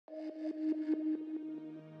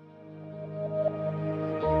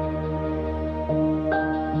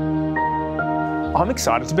I'm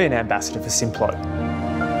excited to be an ambassador for Simplot.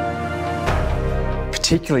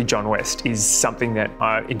 Particularly John West is something that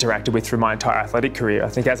I interacted with through my entire athletic career. I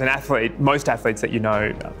think as an athlete, most athletes that you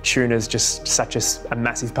know, tuna's just such a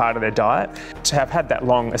massive part of their diet. To have had that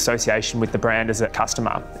long association with the brand as a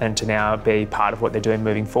customer and to now be part of what they're doing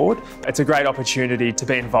moving forward, it's a great opportunity to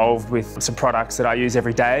be involved with some products that I use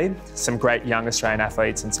every day, some great young Australian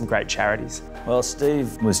athletes and some great charities. Well,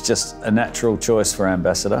 Steve was just a natural choice for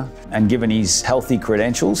ambassador, and given his healthy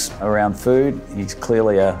credentials around food, he's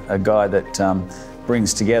clearly a guy that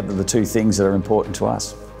brings together the two things that are important to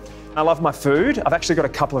us. I love my food. I've actually got a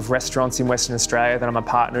couple of restaurants in Western Australia that I'm a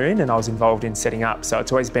partner in and I was involved in setting up, so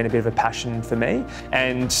it's always been a bit of a passion for me.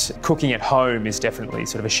 And cooking at home is definitely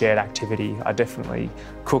sort of a shared activity. I definitely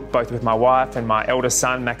cook both with my wife and my eldest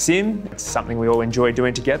son, Maxim. It's something we all enjoy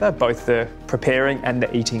doing together, both the preparing and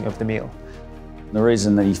the eating of the meal. The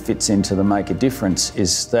reason that he fits into the Make a Difference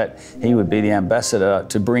is that he would be the ambassador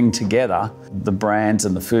to bring together the brands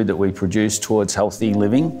and the food that we produce towards healthy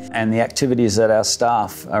living and the activities that our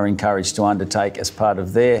staff are encouraged to undertake as part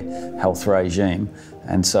of their health regime.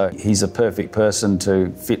 And so he's a perfect person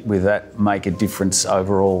to fit with that Make a Difference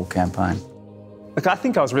overall campaign. Look, I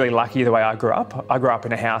think I was really lucky the way I grew up. I grew up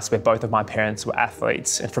in a house where both of my parents were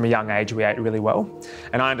athletes, and from a young age we ate really well.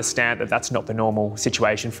 And I understand that that's not the normal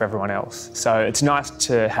situation for everyone else. So it's nice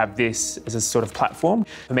to have this as a sort of platform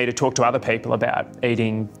for me to talk to other people about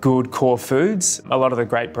eating good core foods. A lot of the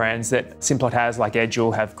great brands that Simplot has, like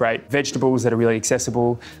Edgel, have great vegetables that are really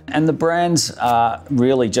accessible. And the brands are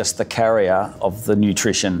really just the carrier of the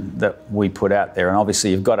nutrition that we put out there. And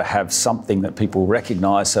obviously you've got to have something that people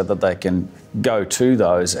recognise so that they can go to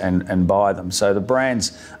those and buy them. So the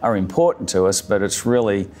brands are important to us, but it's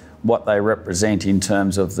really what they represent in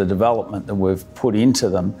terms of the development that we've put into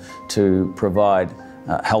them to provide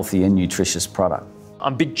a healthy and nutritious product.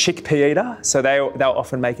 I'm a big chickpea eater, so they'll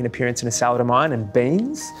often make an appearance in a salad of mine, and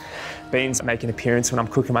beans. Beans make an appearance when I'm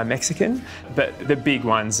cooking my Mexican, but the big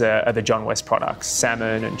ones are the John West products.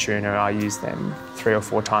 Salmon and tuna, I use them 3 or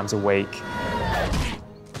 4 times a week.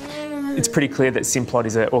 It's pretty clear that Simplot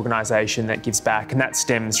is an organisation that gives back, and that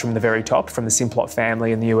stems from the very top, from the Simplot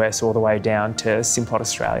family in the US all the way down to Simplot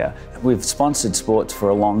Australia. We've sponsored sports for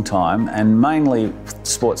a long time, and mainly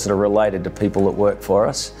sports that are related to people that work for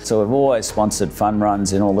us. So we've always sponsored fun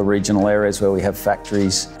runs in all the regional areas where we have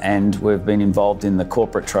factories, and we've been involved in the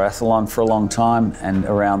corporate triathlon for a long time and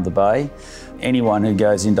around the bay. Anyone who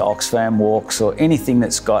goes into Oxfam walks or anything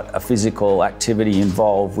that's got a physical activity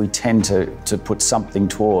involved, we tend to put something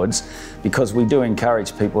towards, because we do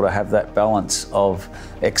encourage people to have that balance of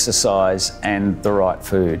exercise and the right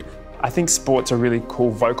food. I think sport's a really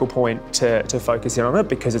cool vocal point to focus in on it,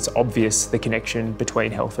 because it's obvious the connection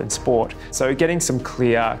between health and sport. So getting some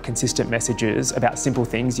clear, consistent messages about simple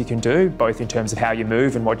things you can do, both in terms of how you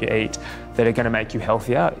move and what you eat, that are going to make you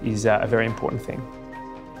healthier is a very important thing.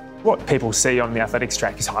 What people see on the athletics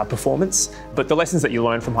track is high performance, but the lessons that you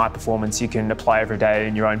learn from high performance you can apply every day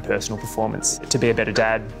in your own personal performance. To be a better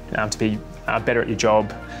dad, to be better at your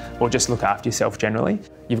job, or just look after yourself generally.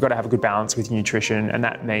 You've got to have a good balance with nutrition, and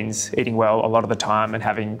that means eating well a lot of the time and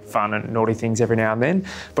having fun and naughty things every now and then,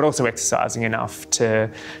 but also exercising enough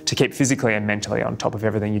to keep physically and mentally on top of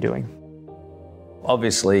everything you're doing.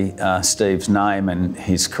 Obviously, Steve's name and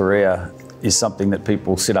his career is something that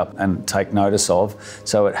people sit up and take notice of,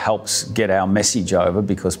 so it helps get our message over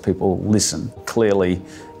because people listen. Clearly,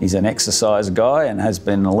 he's an exercise guy and has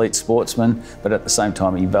been an elite sportsman, but at the same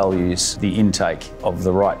time he values the intake of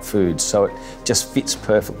the right foods, so it just fits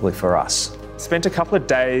perfectly for us. Spent a couple of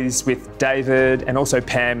days with David and also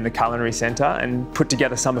Pam in the Culinary Centre and put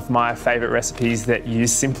together some of my favourite recipes that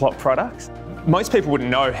use Simplot products. Most people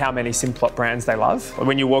wouldn't know how many Simplot brands they love.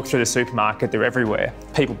 When you walk through the supermarket, they're everywhere.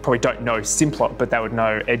 People probably don't know Simplot, but they would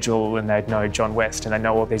know Edgel and they'd know John West, and they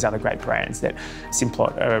know all these other great brands that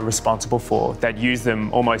Simplot are responsible for. They'd use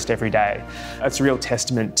them almost every day. It's a real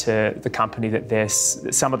testament to the company that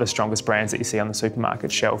some of the strongest brands that you see on the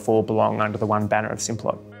supermarket shelf all belong under the one banner of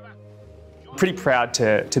Simplot. Pretty proud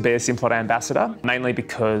to be a Simplot ambassador, mainly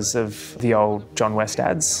because of the old John West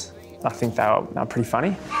ads. I think they're pretty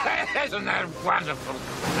funny. Isn't that wonderful?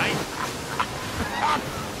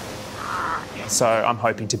 So I'm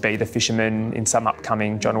hoping to be the fisherman in some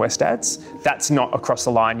upcoming John West ads. That's not across the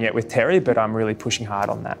line yet with Terry, but I'm really pushing hard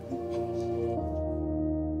on that.